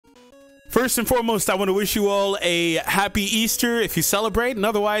First and foremost, I want to wish you all a happy Easter if you celebrate, and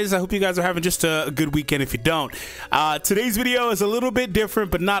otherwise, I hope you guys are having just a good weekend if you don't. Today's video is a little bit different,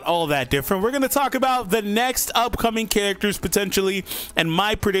 but not all that different. We're going to talk about the next upcoming characters potentially, and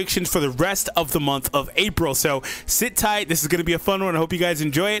my predictions for the rest of the month of April. So sit tight. This is going to be a fun one. I hope you guys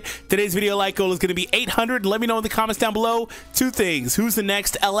enjoy it. Today's video like goal is going to be 800. Let me know in the comments down below two things: who's the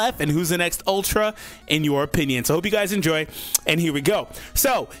next LF and who's the next Ultra in your opinion. So I hope you guys enjoy, and here we go.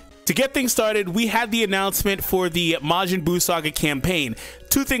 So to get things started, we had the announcement for the Majin Buu Saga campaign.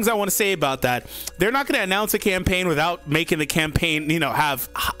 Two things I want to say about that. They're not going to announce a campaign without making the campaign, you know, have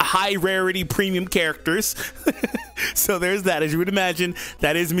high rarity premium characters. So there's that. As you would imagine,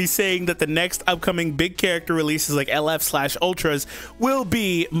 that is me saying that the next upcoming big character releases like LF/Ultras will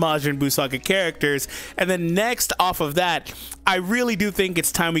be Majin Buu Saga characters. And then next off of that, I really do think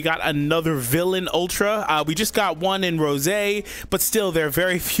it's time we got another villain Ultra. We just got one in Rose, but still they're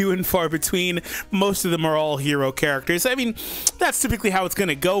very few and far between. Most of them are all hero characters. I mean, that's typically how it's going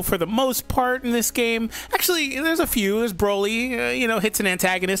to go for the most part in this game. Actually, there's a few. There's Broly, you know, hits an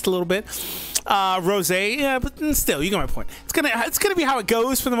antagonist a little bit. Rose, yeah, but still, you get my point. It's gonna be how it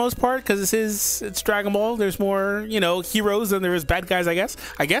goes for the most part, because it's Dragon Ball. There's more, you know, heroes than there is bad guys, I guess.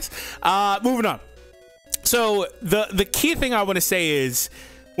 Moving on. So the key thing I want to say is,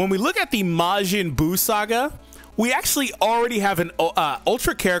 when we look at the Majin Buu Saga, we actually already have an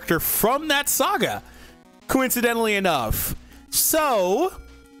Ultra character from that saga, coincidentally enough. So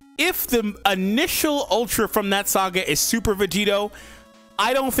if the initial Ultra from that saga is Super Vegito,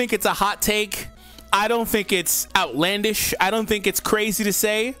 I don't think it's a hot take. I don't think it's outlandish. I don't think it's crazy to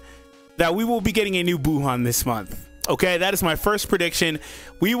say that we will be getting a new Buuhan this month. Okay, that is my first prediction.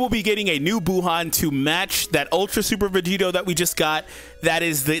 We will be getting a new Buuhan to match that Ultra Super Vegito that we just got. That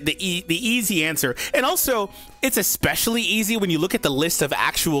is the easy answer. And also, it's especially easy when you look at the list of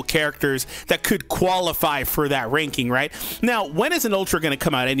actual characters that could qualify for that ranking, right? Now, when is an Ultra going to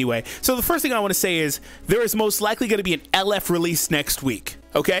come out anyway? So the first thing I want to say is there is most likely going to be an LF release next week.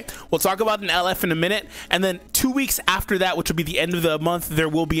 Okay, we'll talk about an LF in a minute, and then 2 weeks after that, which will be the end of the month, there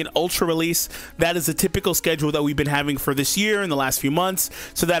will be an Ultra release. That is the typical schedule that we've been having for this year in the last few months.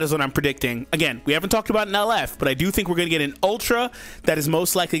 So that is what I'm predicting. Again, we haven't talked about an LF, but I do think we're going to get an Ultra that is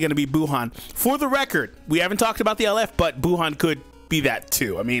most likely going to be Buuhan. For the record, we haven't talked about the LF, but Buuhan could be that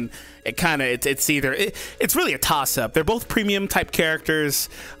too. I mean, it's really a toss-up. They're both premium type characters,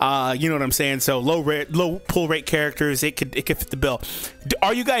 you know what I'm saying? So low pull rate characters. It could fit the bill.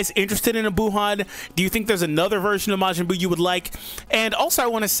 Are you guys interested in a Buuhan? Do you think there's another version of Majin Buu you would like? And also, I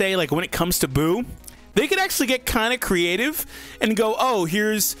want to say, like, when it comes to Buu, they could actually get kind of creative and go, oh,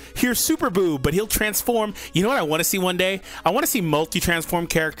 here's Super Buu, but he'll transform. You know what I want to see one day? I want to see multi-transform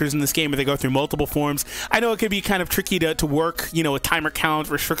characters in this game where they go through multiple forms. I know it could be kind of tricky to work, you know, with timer count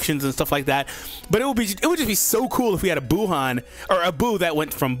restrictions and stuff like that, but it would just be so cool if we had a Buuhan, or a Buu that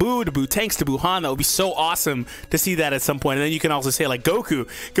went from Buu to Buu Tanks to Buuhan. That would be so awesome to see that at some point. And then you can also say, like, Goku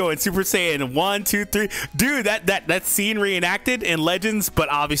going Super Saiyan 1, 2, 3. Dude, that scene reenacted in Legends, but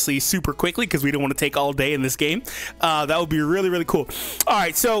obviously super quickly because we don't want to take all day in this game. That would be really, really cool. All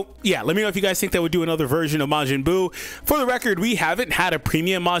right, so yeah, let me know if you guys think that would do another version of Majin Buu. For the record, we haven't had a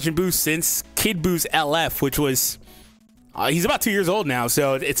premium Majin Buu since Kid Buu's LF, which was he's about 2 years old now,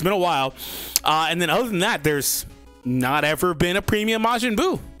 so it's been a while. And then other than that, there's not ever been a premium Majin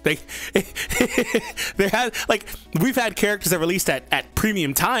Buu. We've had characters that released at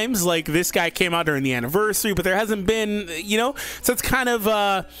premium times, like this guy came out during the anniversary, but there hasn't been, you know, so it's kind of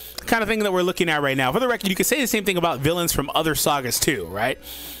thing that we're looking at right now. For the record, you could say the same thing about villains from other sagas too, right?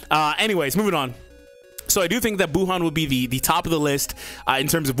 Anyways, moving on. So I do think that Buuhan will be the top of the list in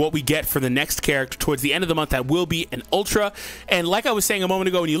terms of what we get for the next character towards the end of the month. That will be an Ultra. And like I was saying a moment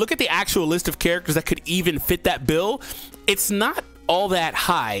ago, when you look at the actual list of characters that could even fit that bill, it's not all that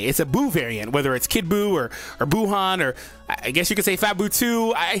high. It's a Buu variant, whether it's Kid Buu or Buuhan, or I guess you could say Fat Buu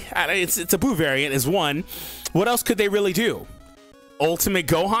 2. It's a Buu variant is one. What else could they really do? Ultimate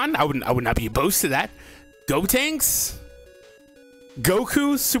Gohan? I would not be opposed to that. Gotenks?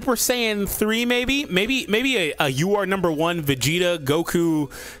 Goku Super Saiyan 3, maybe a You Are Number 1 Vegeta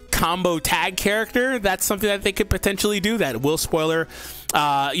Goku combo tag character. That's something that they could potentially do. That will, spoiler,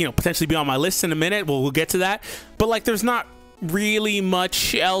 you know, potentially be on my list in a minute. We'll get to that. But like, there's not really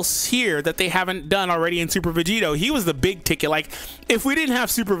much else here that they haven't done already in Super Vegito. He was the big ticket. Like, if we didn't have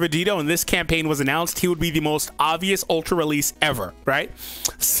Super Vegito and this campaign was announced, he would be the most obvious Ultra release ever, right?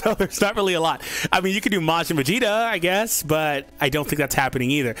 So there's not really a lot. I mean, you could do Majin Vegeta, I guess, but I don't think that's happening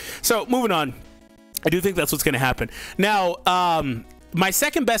either. So moving on, I do think that's what's going to happen. Now, my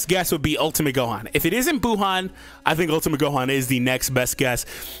second best guess would be Ultimate Gohan. If it isn't Buhan, I think Ultimate Gohan is the next best guess.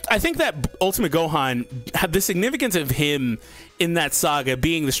 I think that Ultimate Gohan had the significance of him in that saga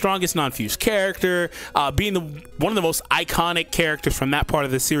being the strongest non-fused character, being one of the most iconic characters from that part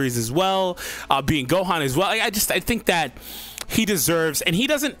of the series as well, being Gohan as well. I think that he deserves, and he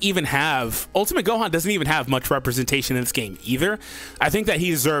doesn't even have, Ultimate Gohan doesn't even have much representation in this game either. I think that he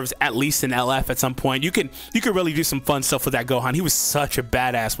deserves at least an LF at some point. You could really do some fun stuff with that Gohan. He was such a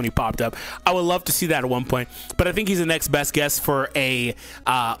badass when he popped up. I would love to see that at one point, but I think he's the next best guess for a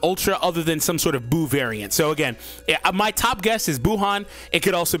Ultra other than some sort of Buu variant. So again, my top guess is Buhan. It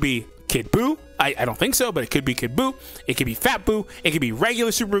could also be Kid Buu. I don't think so, but it could be Kid Buu. It could be Fat Buu. It could be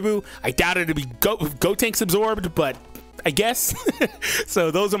regular Super Buu. I doubt it'd be Gotenks absorbed, but I guess.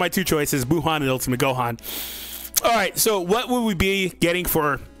 So those are my two choices, Buhan and Ultimate Gohan. All right, so what would we be getting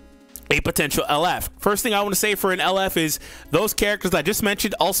for a potential LF? First thing I want to say for an LF is those characters I just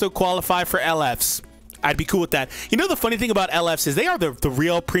mentioned also qualify for LFs. I'd be cool with that. You know, the funny thing about LFs is they are the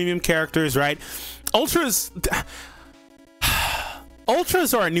real premium characters, right? Ultras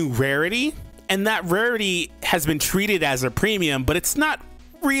are a new rarity, and that rarity has been treated as a premium, but it's not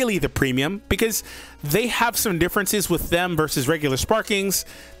really the premium because they have some differences with them versus regular Sparkings.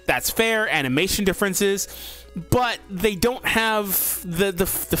 That's fair, animation differences, but they don't have the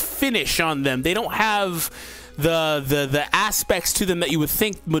finish on them. They don't have the aspects to them that you would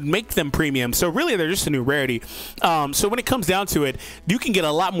think would make them premium. So really they're just a new rarity. So when it comes down to it, you can get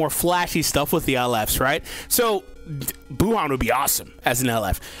a lot more flashy stuff with the LFs, right? So Buhan would be awesome as an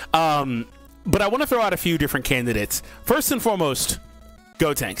LF. But I want to throw out a few different candidates. First and foremost,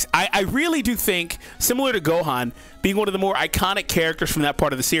 Gotenks. I really do think, similar to Gohan, being one of the more iconic characters from that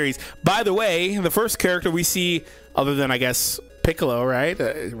part of the series. By the way, the first character we see, other than, I guess, Piccolo, right?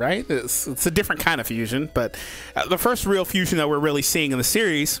 It's a different kind of fusion, but the first real fusion that we're really seeing in the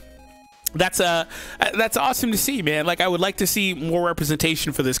series, that's awesome to see, man. Like, I would like to see more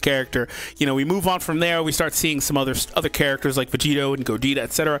representation for this character. You know, we move on from there, we start seeing some other characters like Vegito and Gogeta,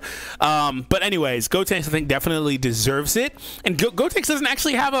 etc. But anyways, Gotenks, I think, definitely deserves it. And Gotenks doesn't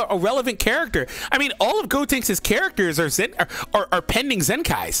actually have a relevant character. I mean, all of Gotenks' characters are pending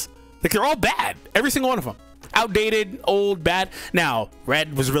Zenkais. Like, they're all bad, every single one of them. Outdated, old, bad. Now,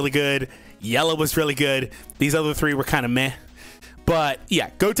 Red was really good, Yellow was really good. These other three were kind of meh. But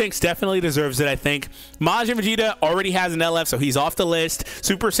yeah, Gotenks definitely deserves it, I think. Majin Vegeta already has an LF, so he's off the list.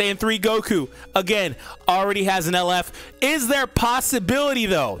 Super Saiyan 3 Goku, again, already has an LF. Is there possibility,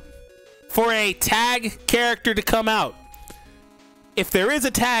 though, for a tag character to come out? If there is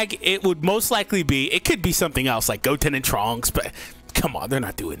a tag, it would most likely be, it could be something else, like Goten and Trunks, but come on, they're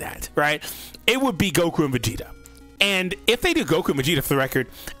not doing that, right? It would be Goku and Vegeta. And if they do Goku and Vegeta, for the record,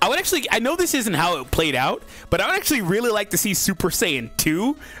 I would actually, I know this isn't how it played out, but I would actually really like to see Super Saiyan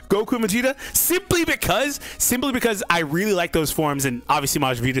 2 Goku and Vegeta, simply because I really like those forms, and obviously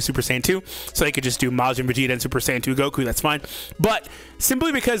Majin Vegeta Super Saiyan 2, so they could just do Majin Vegeta and Super Saiyan 2 Goku, that's fine. But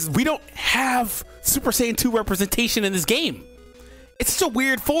simply because we don't have Super Saiyan 2 representation in this game. It's such a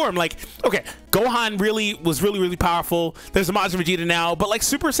weird form. Like, okay, Gohan was really powerful. There's a Majin Vegeta now, but like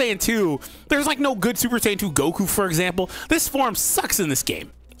Super Saiyan 2, there's like no good Super Saiyan 2 Goku, for example. This form sucks in this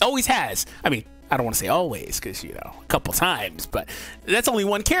game. Always has. I mean, I don't want to say always, because, you know, a couple times, but that's only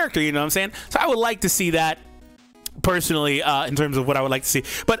one character, you know what I'm saying? So I would like to see that personally, in terms of what I would like to see.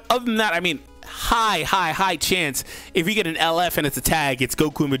 But other than that, I mean, high chance if you get an LF and it's a tag, it's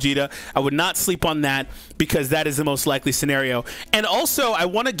Goku and Vegeta. I would not sleep on that, because that is the most likely scenario. And also, I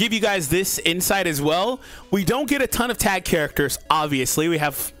want to give you guys this insight as well. We don't get a ton of tag characters, obviously. We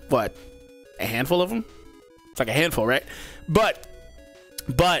have, what, a handful of them? It's like a handful, right? But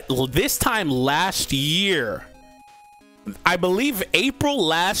this time last year, I believe April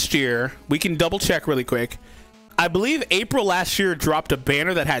last year, we can double check really quick. I believe April last year dropped a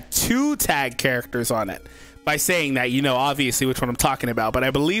banner that had 2 tag characters on it. By saying that, you know obviously which one I'm talking about, but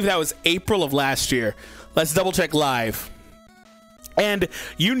I believe that was April of last year. Let's double check live. And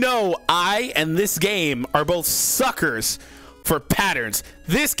you know, I and this game are both suckers for patterns.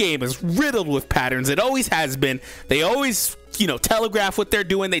 This game is riddled with patterns. It always has been. They always, you know, telegraph what they're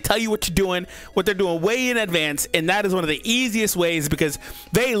doing. They tell you what you're doing, what they're doing way in advance, and that is one of the easiest ways, because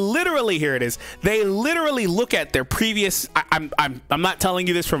they literally, here it is, they literally look at their previous, I'm not telling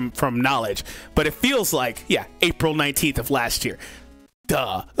you this from knowledge, but it feels like, yeah, April 19th of last year.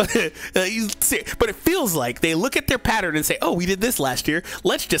 Duh. But it feels like they look at their pattern and say, oh, we did this last year,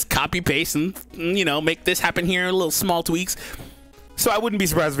 let's just copy paste and, you know, make this happen here, a little small tweaks. So I wouldn't be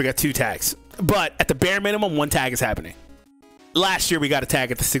surprised if we got 2 tags, but at the bare minimum, 1 tag is happening. last year we got a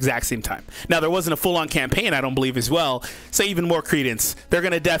tag at this exact same time. Now, there wasn't a full-on campaign, I don't believe, as well, so even more credence. They're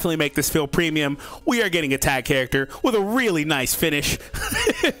going to definitely make this feel premium. We are getting a tag character with a really nice finish.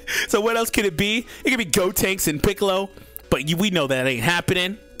 So what else could it be? It could be Gotenks and Piccolo, but we know that ain't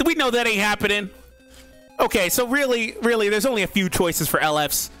happening. We know that ain't happening. Okay, so really, there's only a few choices for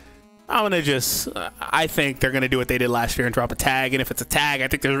LFs. I'm going to just, I think they're going to do what they did last year and drop a tag, and if it's a tag, I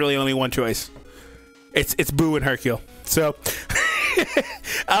think there's really only one choice. It's Boo and Hercule. So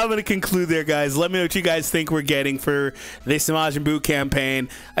I'm going to conclude there, guys. Let me know what you guys think we're getting for this Majin Buu campaign.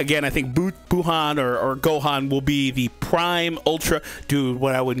 Again, I think Buhan or Gohan will be the prime ultra. Dude,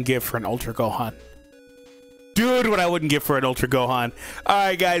 what I wouldn't give for an ultra Gohan. Dude, what I wouldn't give for an ultra Gohan. All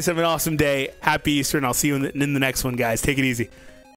right, guys, have an awesome day. Happy Easter, and I'll see you in the next one, guys. Take it easy.